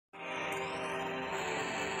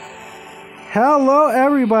Hello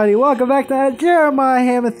everybody, welcome back to Jeremiah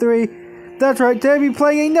Hammond 3. That's right, today we'll be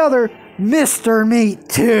playing another Mr. Meat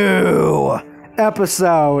 2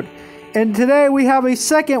 episode. And today we have a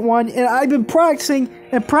second one, and I've been practicing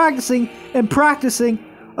until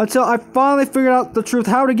I finally figured out the truth,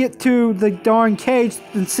 how to get to the darn cage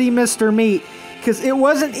and see Mr. Meat. Because it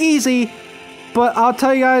wasn't easy, but I'll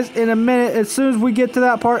tell you guys in a minute. As soon as we get to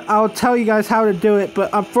that part, I'll tell you guys how to do it. But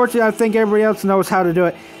unfortunately, I think everybody else knows how to do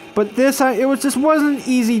it. But this time, just wasn't an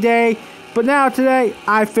easy day. But now, today,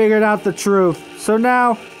 I figured out the truth. So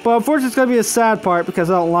now, but unfortunately, it's going to be a sad part because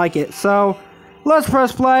I don't like it. So, let's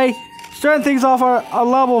press play. Starting things off our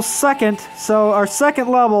level second. So, our second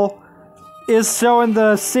level is showing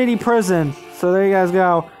the city prison. So, there you guys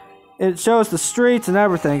go. It shows the streets and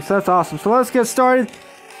everything. So, that's awesome. So, let's get started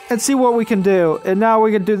and see what we can do. And now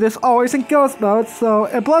we can do this always in ghost mode. So,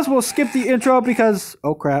 and plus, we'll skip the intro because,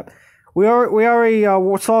 oh crap. We already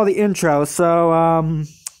saw the intro, so I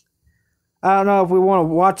don't know if we want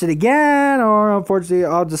to watch it again, or unfortunately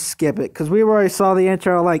I'll just skip it, because we already saw the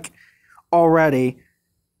intro, already.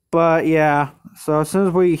 But yeah, so as soon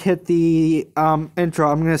as we hit the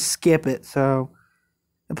intro, I'm going to skip it, so.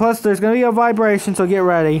 And plus, there's going to be a vibration, so get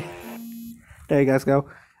ready. There you guys go.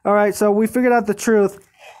 Alright, so we figured out the truth.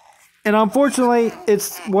 And unfortunately,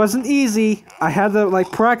 it wasn't easy. I had to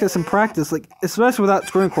practice, especially without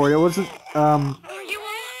screen cord. It wasn't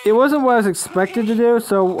what I was expected to do.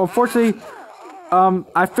 So unfortunately,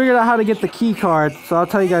 I figured out how to get the key card. So I'll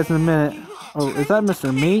tell you guys in a minute. Oh, is that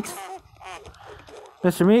Mr. Meat?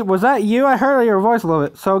 Mr. Meat, was that you? I heard your voice a little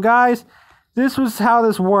bit. So guys, this was how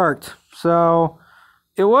this worked. So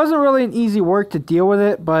it wasn't really an easy work to deal with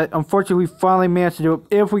it, but unfortunately, we finally managed to do it.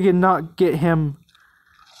 If we could not get him.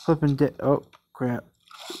 Oh, crap.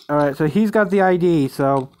 Alright, so he's got the ID,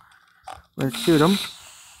 so let's shoot him.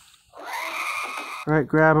 Alright,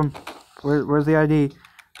 grab him. Where's the ID?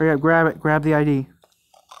 Hurry up, grab it. Grab the ID.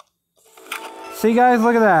 See, guys,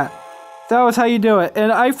 look at that. That was how you do it.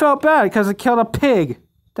 And I felt bad because it killed a pig.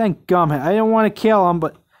 Thank gummit. I didn't want to kill him,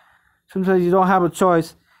 but sometimes you don't have a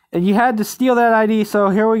choice. And you had to steal that ID, so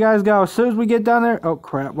here we guys go. As soon as we get down there... Oh,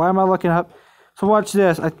 crap. Why am I looking up? So watch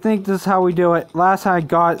this. I think this is how we do it. Last time I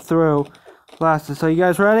got it through. So you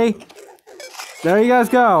guys ready? There you guys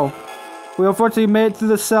go. We unfortunately made it through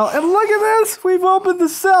the cell. And look at this! We've opened the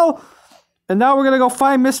cell! And now we're going to go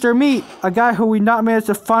find Mr. Meat. A guy who we not managed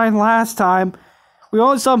to find last time. We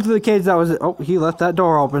only saw him through the cage. That was it. Oh, he left that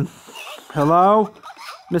door open. Hello?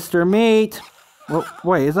 Mr. Meat. Oh,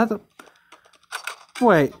 wait, is that the...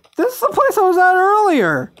 Wait. This is the place I was at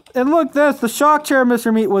earlier! And look this, the shock chair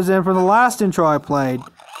Mr. Meat was in from the last intro I played.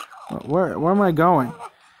 Where am I going?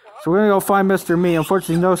 So we're gonna go find Mr. Meat.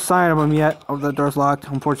 Unfortunately, no sign of him yet. Oh, the door's locked,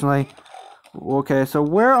 unfortunately. Okay, so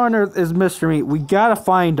where on earth is Mr. Meat? We gotta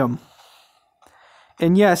find him.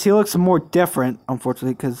 And yes, he looks more different,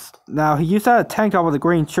 unfortunately, because now he used to have a tank top with a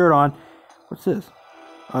green shirt on. What's this?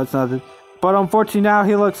 Oh, it's nothing. But unfortunately now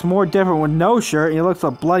he looks more different with no shirt. And he looks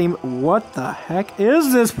a bloody... What the heck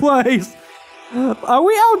is this place? Are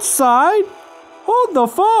we outside? Hold the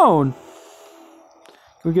phone.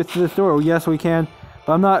 Can we get to this door? Oh, yes, we can.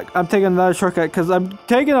 But I'm taking another shortcut because I'm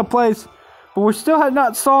taking a place. But we still have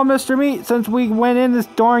not saw Mr. Meat since we went in this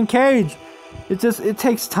darn cage. It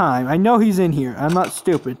takes time. I know he's in here. I'm not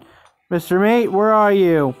stupid. Mr. Meat, where are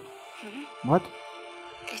you? What?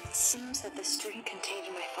 It seems that this drink contained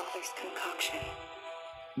my father's concoction.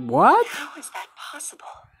 What? How is that possible?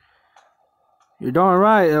 You're darn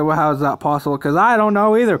right. How is that possible? Because I don't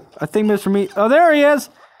know either. I think Mr. Meat... Oh, there he is!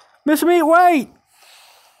 Mr. Meat, wait!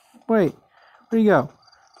 Wait. Where'd he go?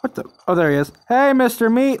 What the... Oh, there he is. Hey,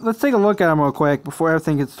 Mr. Meat. Let's take a look at him real quick before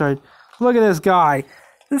everything gets started. Look at this guy.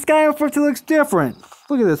 This guy, unfortunately, looks different.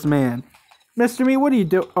 Look at this man. Mr. Meat, what do you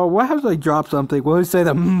do? Oh, what happens if I drop something? Will he say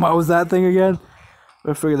that? What was that thing again?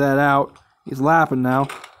 We'll figure that out. He's laughing now.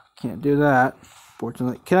 Can't do that.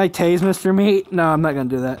 Fortunately. Can I tase Mr. Meat? No, I'm not going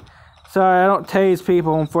to do that. Sorry, I don't tase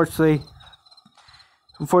people, unfortunately.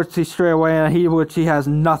 Unfortunately, straight away, and he has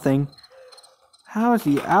nothing. How is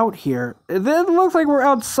he out here? It looks like we're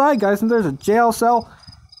outside, guys, and there's a jail cell.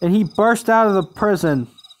 And he burst out of the prison.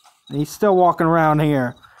 And he's still walking around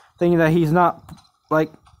here. Thinking that he's not,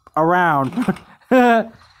 around.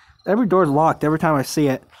 Every door's locked every time I see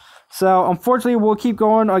it. So, unfortunately, we'll keep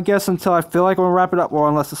going, I guess, until I feel like we'll wrap it up, or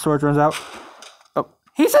unless the storage runs out. Oh,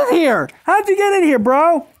 he's in here! How'd you get in here,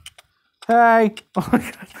 bro? Hey. Oh my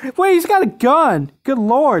God. Wait, he's got a gun! Good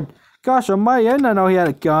lord. Gosh almighty, I didn't know he had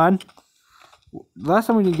a gun. Last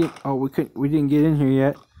time we didn't get... Oh, we didn't get in here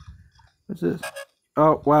yet. What's this?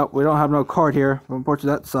 Oh, well, we don't have no card here.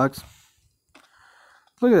 Unfortunately, that sucks.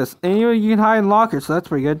 Look at this. And you can hide in lockers, so that's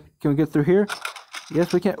pretty good. Can we get through here?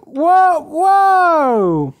 Yes, we can. Whoa!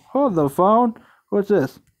 Whoa! Hold the phone. What's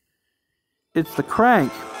this? It's the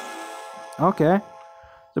crank. Okay.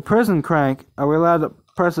 The prison crank. Are we allowed to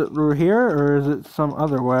press it through here, or is it some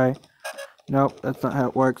other way? Nope, that's not how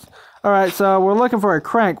it works. Alright, so we're looking for a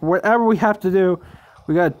crank. Whatever we have to do,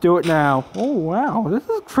 we gotta do it now. Oh, wow. This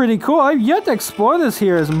is pretty cool. I've yet to explore this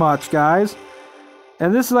here as much, guys.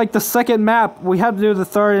 And this is like the second map. We have to do the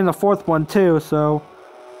third and the fourth one too, so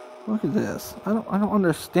look at this. I don't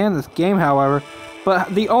understand this game, however.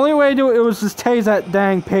 But the only way to do it was just tase that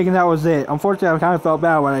dang pig, and that was it. Unfortunately, I kind of felt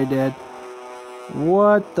bad when I did.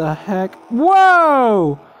 What the heck?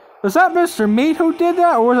 Whoa! Was that Mr. Meat who did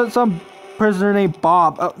that, or was it some prisoner named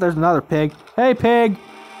Bob? Oh, there's another pig. Hey, pig!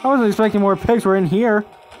 I wasn't expecting more pigs were in here.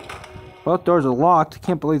 Both doors are locked.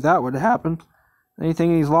 Can't believe that would happen.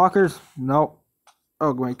 Anything in these lockers? Nope.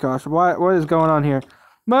 Oh my gosh, what is going on here?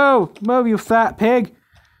 Move! Move, you fat pig!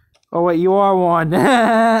 Oh wait, you are one.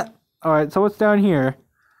 Alright, so what's down here?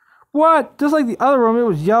 What? Just like the other room, it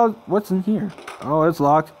was yellow. What's in here? Oh, it's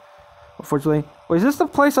locked. Unfortunately. Wait, is this the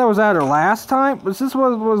place I was at last time? Was this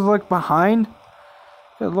what was like behind?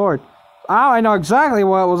 Good lord. Oh, I know exactly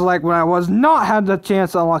what it was like when I was not had the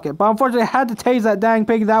chance to unlock it. But unfortunately, I had to tase that dang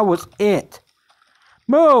pig. That was it.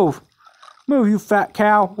 Move! Move, you fat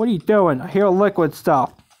cow. What are you doing? I hear liquid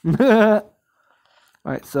stuff.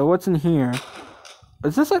 Alright, so what's in here?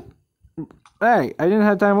 Is this a... Hey, I didn't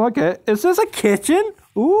have time to look at it. Is this a kitchen?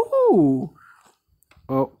 Ooh.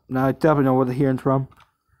 Oh, now I definitely know where the hearing's from.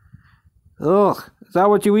 Ugh. Is that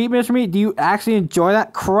what you eat, Mr. Meat? Do you actually enjoy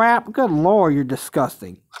that crap? Good lord, you're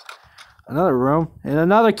disgusting. Another room. And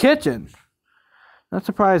another kitchen. Not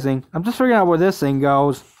surprising. I'm just figuring out where this thing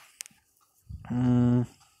goes.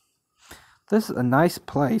 This is a nice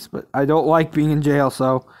place, but I don't like being in jail,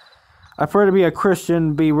 so I prefer to be a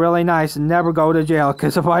Christian, be really nice, and never go to jail,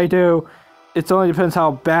 because if I do, it only depends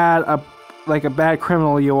how bad, a bad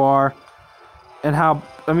criminal you are, and how,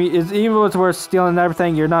 I mean, even if it's worth stealing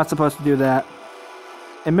everything, you're not supposed to do that.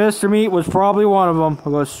 And Mr. Meat was probably one of them,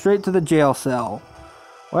 who goes straight to the jail cell.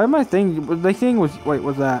 Why am I thinking, the thing was, wait,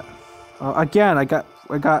 what's that? Again, I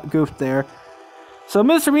got goofed there. So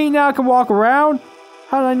Mr. Meat now can walk around?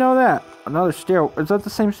 How did I know that? Another stair. Is that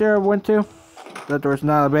the same stair I went to? That door's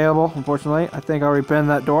not available, unfortunately. I think I already been in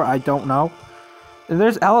that door. I don't know. And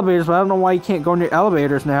there's elevators, but I don't know why you can't go near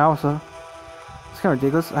elevators now, so... It's kind of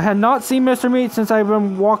ridiculous. I had not seen Mr. Meat since I've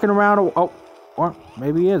been walking around... Oh, or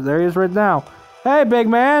maybe he is. There he is right now. Hey, big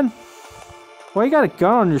man! What you got a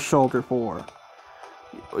gun on your shoulder for?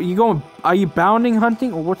 Are you bounding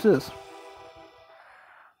hunting, or what's this?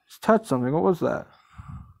 Just touched something. What was that?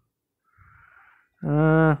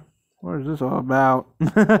 What is this all about?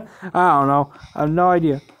 I don't know. I have no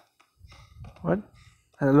idea. What?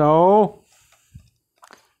 Hello?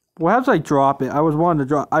 Perhaps I drop it. I was wanting to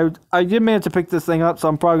drop... I did manage to pick this thing up, so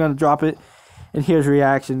I'm probably going to drop it. And here's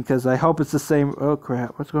reaction, because I hope it's the same... Oh,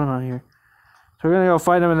 crap. What's going on here? So we're going to go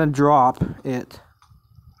fight him and then drop it.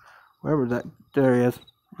 Wherever that... There he is.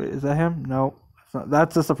 Wait, is that him? No. It's not.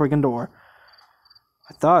 That's just a freaking door.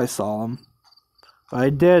 I thought I saw him. But I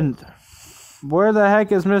didn't. Where the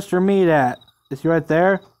heck is Mr. Meat at? Is he right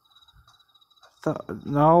there?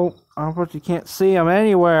 No. Unfortunately, you can't see him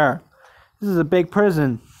anywhere. This is a big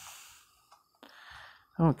prison.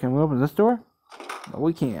 Oh, can we open this door? No,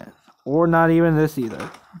 we can't. Or not even this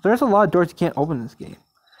either. There's a lot of doors you can't open in this game.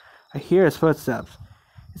 I hear his footsteps.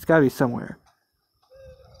 It's gotta be somewhere.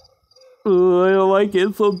 Oh, I don't like it.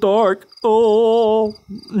 It's so dark. Oh.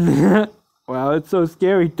 Wow, it's so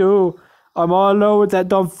scary too. I'm all alone with that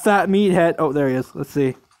dumb fat meathead. Oh, there he is. Let's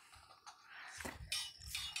see.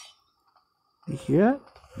 You hear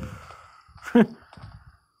it?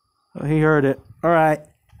 Oh, he heard it. Alright.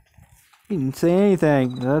 He didn't say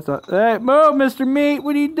anything. Hey, move, Mr. Meat.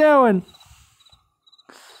 What are you doing?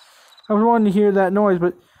 I was wanting to hear that noise,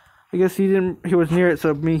 but I guess he was near it,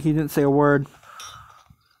 so he didn't say a word.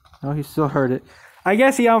 No, he still heard it. I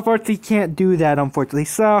guess he unfortunately can't do that, unfortunately.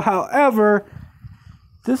 So, however...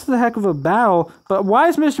 This is a heck of a battle, but why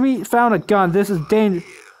has Mr. Meat found a gun? This is dangerous.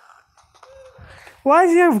 Why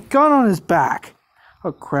does he have a gun on his back?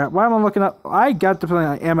 Oh crap, why am I looking up? I got the feeling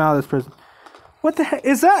I am out of this prison. What the heck?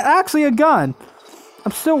 Is that actually a gun?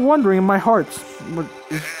 I'm still wondering in my heart.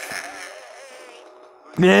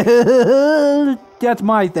 That's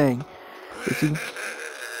my thing. Is he...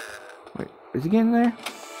 Wait, is he getting there?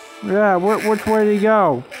 Yeah, which way did he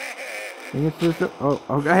go? Oh,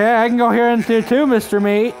 okay. Hey, I can go here into too, Mr.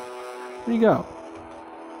 Meat. Where'd he go?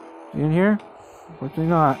 Is he in here? What's he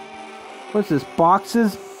not? What's this?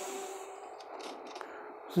 Boxes?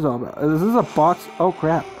 This is all about. Is this a box? Oh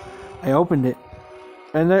crap! I opened it,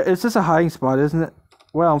 and it's just a hiding spot, isn't it?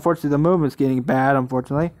 Well, unfortunately, the movement's getting bad.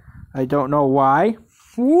 Unfortunately, I don't know why.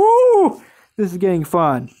 Woo! This is getting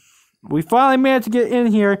fun. We finally managed to get in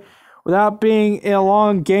here without being in a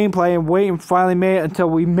long gameplay and wait and finally made it until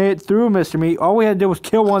we made it through Mr. Meat. All we had to do was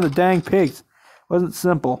kill one of the dang pigs. Wasn't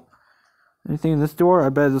simple. Anything in this door? I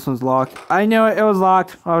bet this one's locked. I knew it. It was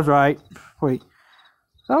locked. I was right. Wait.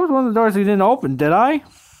 That was one of the doors we didn't open, did I?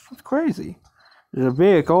 That's crazy. There's a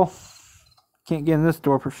vehicle. Can't get in this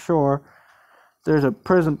door for sure. There's a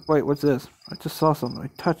prison. Wait, what's this? I just saw something. I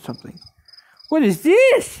touched something. What is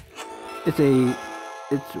this?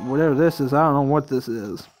 It's whatever this is. I don't know what this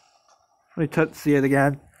is. Let me see it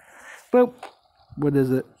again. Boop. What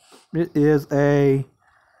is it? It is a...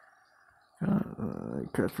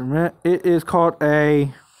 it is called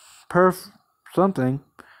a something.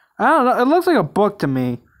 I don't know. It looks like a book to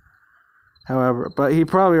me. However, but he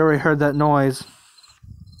probably already heard that noise.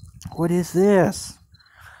 What is this?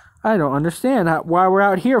 I don't understand why we're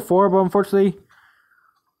out here for, but unfortunately...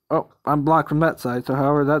 Oh, I'm blocked from that side, so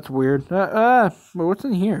however, that's weird. But what's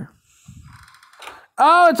in here?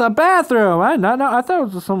 Oh, it's a bathroom! I thought it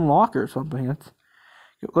was just some locker or something.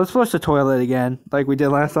 Let's flush the toilet again, like we did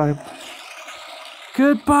last time.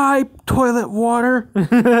 Goodbye, toilet water!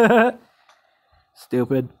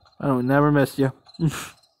 Stupid. I don't never miss you.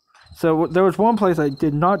 So, there was one place I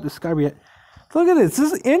did not discover yet. Look at this.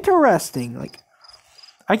 This is interesting. Like,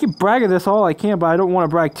 I can brag of this all I can, but I don't want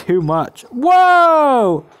to brag too much.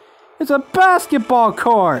 Whoa! It's a basketball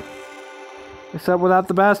court! Except without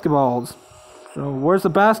the basketballs. So, where's the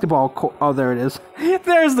basketball court? Oh, there it is.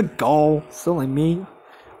 There's the goal. Silly me.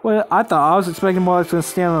 Well, I was expecting more like going to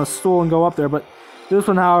stand on a stool and go up there, but this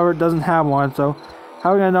one, however, doesn't have one, so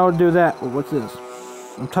how are we going to know to do that? Well, what's this?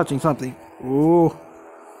 I'm touching something. Ooh.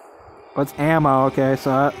 What's ammo? Okay,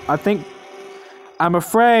 so I think... I'm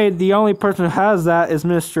afraid the only person who has that is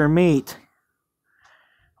Mr. Meat.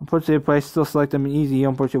 Unfortunately, the place still select them easy.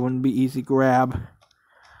 Unfortunately, it wouldn't be easy grab.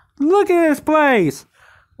 Look at this place!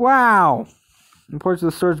 Wow! Unfortunately,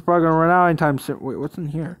 the storage is probably going to run out anytime soon. Wait, what's in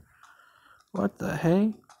here? What the heck?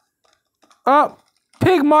 Oh!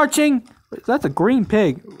 Pig marching! Wait, that's a green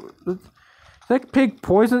pig. Is that pig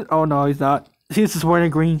poisoned? Oh, no, he's not. He's just wearing a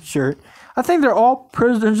green shirt. I think they're all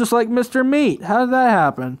prisoners just like Mr. Meat. How did that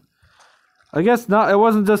happen? I guess not. It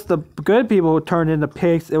wasn't just the good people who turned into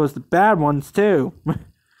pigs. It was the bad ones, too. I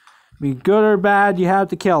mean, good or bad, you have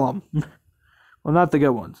to kill them. Well, not the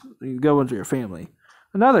good ones. The good ones are your family.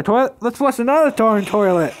 Another toilet? Let's flush another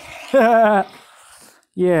toilet.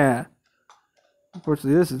 Yeah.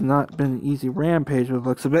 Unfortunately, this has not been an easy rampage with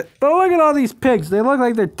looks of it. But look at all these pigs. They look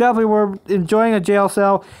like they definitely were enjoying a jail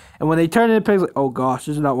cell. And when they turn into pigs, like, oh gosh,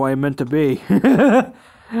 this is not what I meant to be. I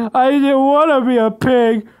didn't want to be a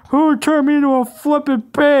pig. Who turned me into a flippin'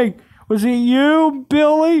 pig? Was it you,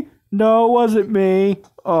 Billy? No, it wasn't me.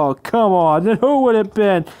 Oh, come on. Then who would it have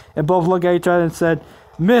been? And both looked at each other and said,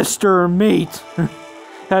 Mr. Meat.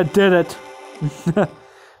 That did it.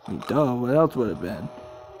 Duh, what else would it have been?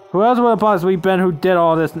 Who else would have possibly been who did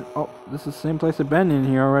all this? Oh, this is the same place I've been in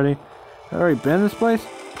here already. Have I already been in this place?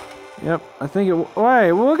 Yep, I think it...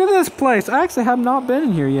 Wait, well, look at this place. I actually have not been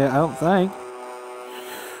in here yet, I don't think.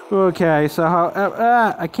 Okay, so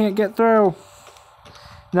how... I can't get through.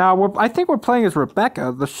 Now, I think we're playing as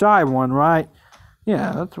Rebecca, the shy one, right?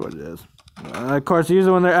 Yeah, that's what it is. Of course,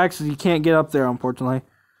 usually when they're exes, you can't get up there, unfortunately.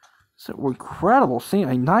 So incredible seeing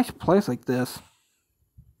a nice place like this.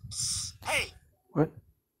 Hey! What?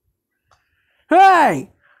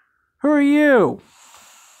 Hey! Who are you?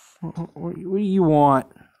 What do you want?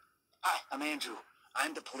 Hi, I'm Andrew.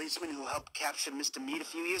 I'm the policeman who helped capture Mr. Meat a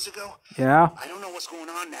few years ago. Yeah? I don't know what's going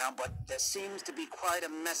on now, but there seems to be quite a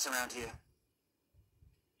mess around here.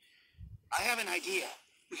 I have an idea.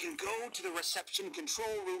 We can go to the reception control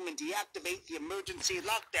room and deactivate the emergency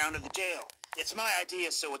lockdown of the jail. It's my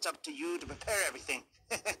idea, so it's up to you to prepare everything.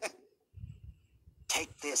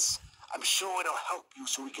 Take this. I'm sure it'll help you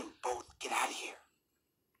so we can both get out of here.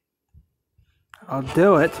 I'll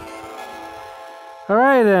do it.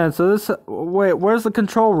 Alright then, so this... Wait, where's the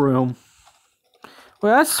control room?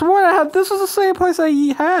 Wait, I swear I had... This was the same place I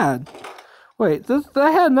had. Wait,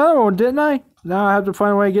 I had another one, didn't I? Now I have to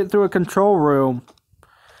find a way to get through a control room.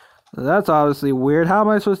 That's obviously weird. How am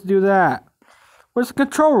I supposed to do that? Where's the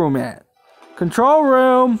control room at? Control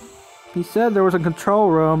room! He said there was a control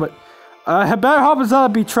room, but... I better hope it's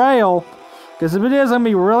not a betrayal. Because if it is, I'm going to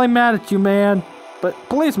be really mad at you, man. But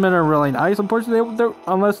policemen are really nice. Unfortunately,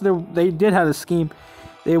 unless they did have a scheme,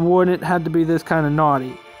 they wouldn't have to be this kind of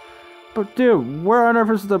naughty. But dude, where on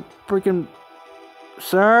earth is the freaking...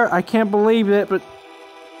 Sir, I can't believe it, but...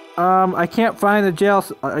 I can't find the jail.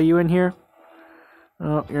 Are you in here?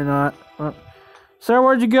 Oh, you're not. Sir,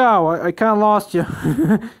 where'd you go? I kind of lost you.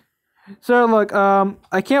 Sir, look,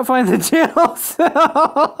 I can't find the jail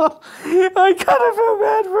cell. I kind of feel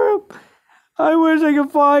bad for him. I wish I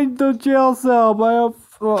could find the jail cell, but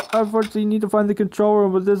well, unfortunately, you need to find the control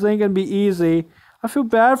room, but this ain't gonna be easy. I feel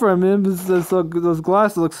bad for him. Those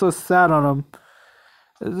glasses look so sad on him.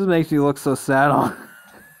 This makes me look so sad on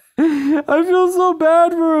him. I feel so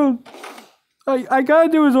bad for him. I gotta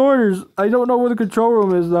do his orders. I don't know where the control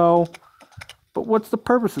room is, though. But what's the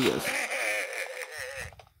purpose of this?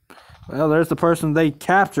 Well, there's the person they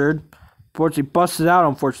captured. Unfortunately, busted out,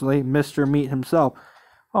 unfortunately. Mr. Meat himself.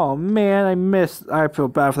 Oh, man, I feel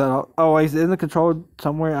bad for that. Oh, he's in the control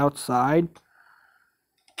somewhere outside.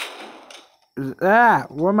 Where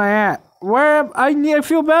am I at? I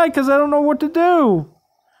feel bad because I don't know what to do.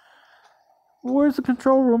 Where's the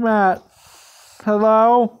control room at?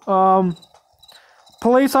 Hello?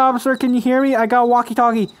 Police officer, can you hear me? I got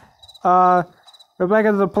walkie-talkie.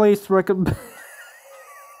 Rebecca, the police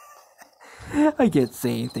I can't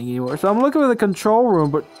say anything anymore. So I'm looking for the control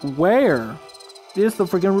room, but where is the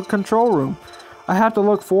freaking control room? I have to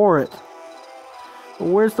look for it.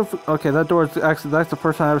 Where's the... Okay, that door is actually... That's the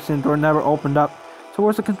first time I've ever seen the door never opened up. So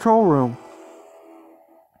where's the control room?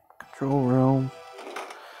 Control room.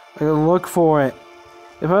 I gotta look for it.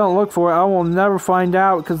 If I don't look for it, I will never find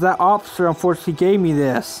out because that officer unfortunately gave me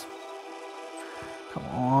this. Come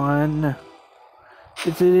on.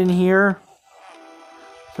 Is it in here?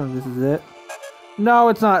 So this is it. No,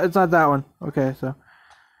 it's not. It's not that one. Okay, so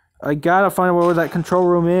I gotta find out where that control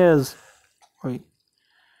room is. Wait.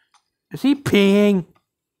 Is he peeing?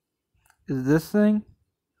 Is it this thing?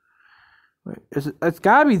 Wait, it's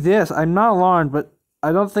gotta be this. I'm not alarmed, but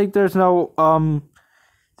I don't think there's no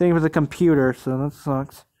thing for the computer, so that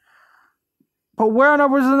sucks. But where on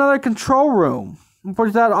earth was another control room?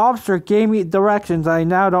 Unfortunately, that officer gave me directions. I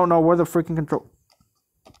now don't know where the freaking control...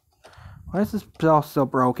 Why is this bell still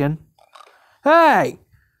broken? Hey!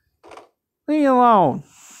 Leave me alone.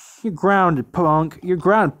 You're grounded, punk. You're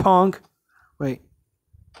grounded, punk. Wait.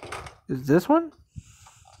 Is this one?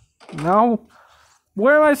 No.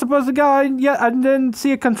 Where am I supposed to go? I didn't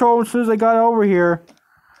see a control as soon as I got over here.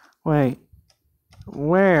 Wait.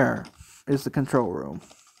 Where is the control room?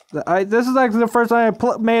 This is actually the first time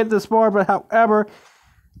I made it this far, but however,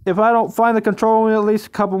 if I don't find the control room in at least a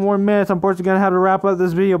couple more minutes, I'm unfortunately going to have to wrap up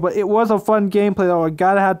this video. But it was a fun gameplay, though. I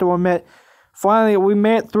gotta have to admit. Finally, we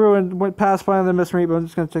made it through and went past finding the mystery, but I'm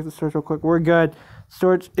just going to check the storage real quick. We're good.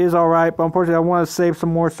 Storage is alright, but unfortunately, I want to save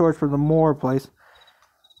some more storage for the more place.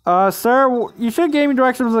 Sir, you should have gave me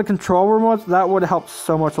directions to the control room once. That would have helped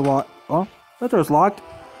so much a lot. Oh, that door's locked.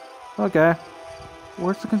 Okay.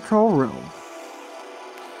 Where's the control room?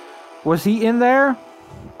 Was he in there?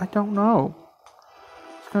 I don't know.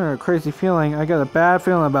 It's kind of a crazy feeling. I got a bad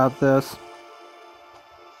feeling about this.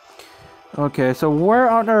 Okay, so where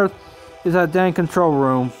on earth is that dang control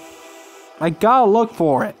room? I gotta look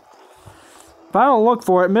for it. If I don't look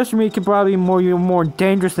for it, Mr. Meat could probably be more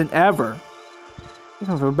dangerous than ever. I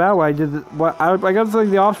don't feel bad why I did it. I got to think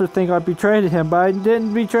the officers think I betrayed him, but I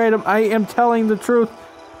didn't betray him. I am telling the truth.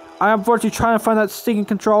 I am unfortunately trying to find that stinking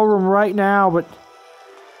control room right now, but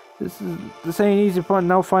this ain't easy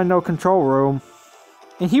to find no control room.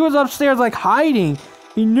 And he was upstairs like hiding.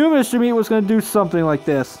 He knew Mr. Meat was gonna do something like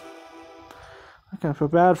this. I kind of feel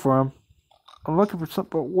bad for him. I'm looking for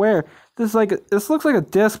something, but where? This looks like a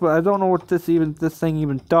disc, but I don't know what this thing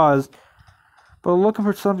even does. But I'm looking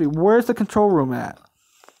for something. Where's the control room at?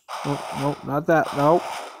 Oh, nope, not that. Nope.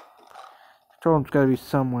 Control room's gotta be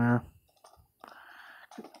somewhere.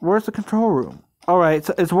 Where's the control room? Alright,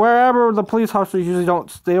 so it's wherever the police officers usually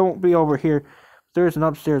they won't be over here. There's an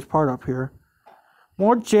upstairs part up here.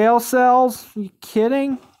 More jail cells? Are you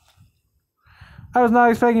kidding? I was not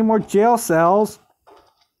expecting more jail cells.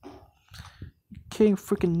 You kidding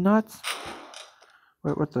freaking nuts?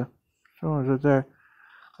 Wait, what the? Someone's right there.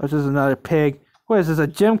 Oh, this is another pig. What is this, a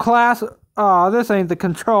gym class? Oh, this ain't the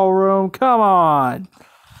control room. Come on.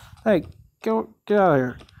 Hey, get out of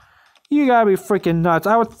here. You gotta be freaking nuts.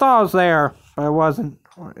 I thought I was there, but I wasn't.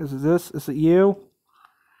 Is it this? Is it you?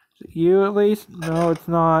 Is it you at least? No, it's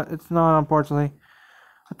not. It's not, unfortunately.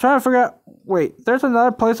 I'm trying to figure out. Wait, there's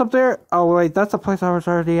another place up there? Oh, wait, that's the place I was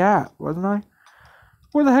already at, wasn't I?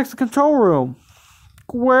 Where the heck's the control room?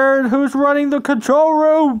 Who's running the control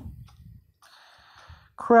room?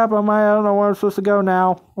 Crap, I don't know where I'm supposed to go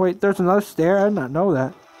now. Wait, there's another stair? I did not know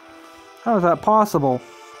that. How is that possible?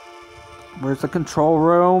 Where's the control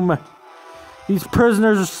room? These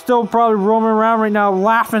prisoners are still probably roaming around right now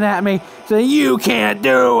laughing at me, saying, "You can't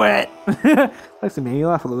do it!" Thanks to me, you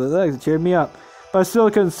laugh a little bit. Thanks, it cheered me up. But I still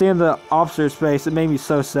couldn't stand the officer's face. It made me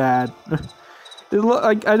so sad.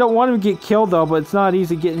 I don't want him to get killed though, but it's not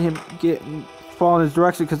easy getting fall in his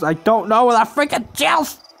direction because I don't know where the freaking jail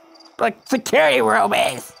security room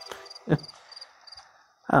is.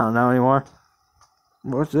 I don't know anymore.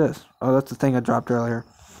 What's this? Oh, that's the thing I dropped earlier.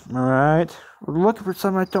 Alright. We're looking for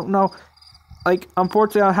something I don't know. Like,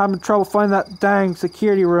 unfortunately, I'm having trouble finding that dang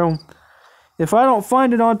security room. If I don't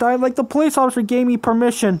find it on time, like the police officer gave me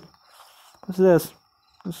permission. What's this?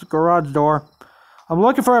 This is a garage door. I'm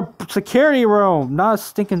looking for a security room, not a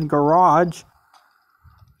stinking garage.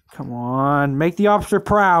 Come on, make the officer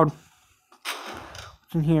proud.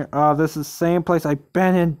 What's in here? Oh, this is the same place I've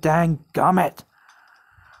been in. Dang gummit.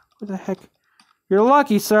 What the heck? You're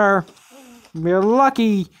lucky, sir. You're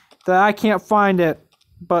lucky that I can't find it.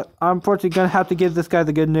 But I'm unfortunately going to have to give this guy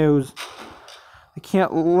the good news. I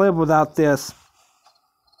can't live without this.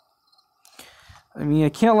 I mean, I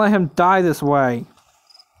can't let him die this way.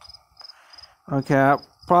 Okay,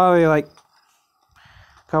 probably like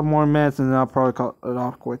a couple more minutes and then I'll probably call it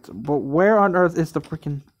off quits. But where on earth is the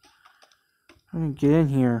freaking... Let me get in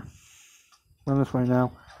here. Run this way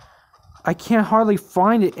now. I can't hardly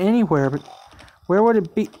find it anywhere, but where would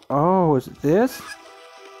it be? Oh, is it this?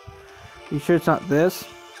 You sure it's not this?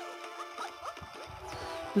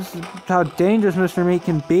 This is how dangerous Mr. Meat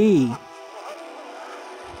can be.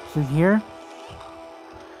 It's in here?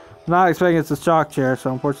 I'm not expecting it's a shock chair,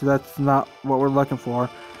 so unfortunately that's not what we're looking for.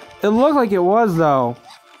 It looked like it was, though.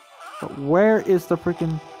 But where is the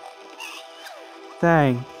freaking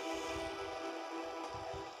thing?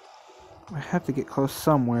 I have to get close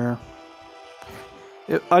somewhere.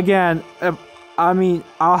 Again, I mean,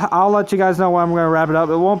 I'll let you guys know when I'm going to wrap it up.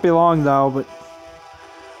 It won't be long, though, but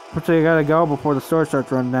unfortunately I gotta go before the store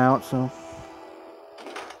starts running out, so...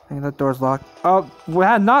 I think that door's locked. Oh, we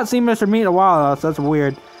had not seen Mr. Meat in a while, though, so that's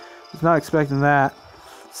weird. I was not expecting that.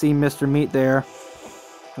 See Mr. Meat there.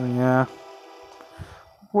 So, yeah.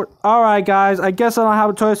 Alright, guys, I guess I don't have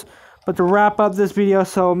a choice but to wrap up this video.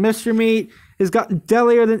 So, Mr. Meat has gotten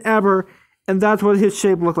deadlier than ever, and that's what his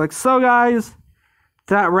shape looked like. So, guys,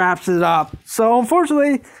 that wraps it up. So,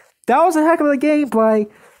 unfortunately, that was a heck of a gameplay.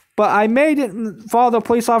 But I didn't follow the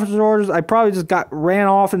police officer's orders. I probably just ran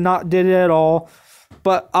off and not did it at all.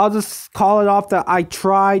 But I'll just call it off that I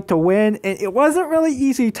tried to win. And it wasn't really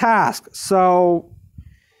easy task. So,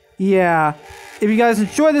 yeah. If you guys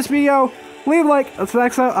enjoyed this video, leave a like. Until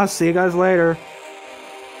next time, I'll see you guys later.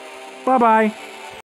 Bye-bye.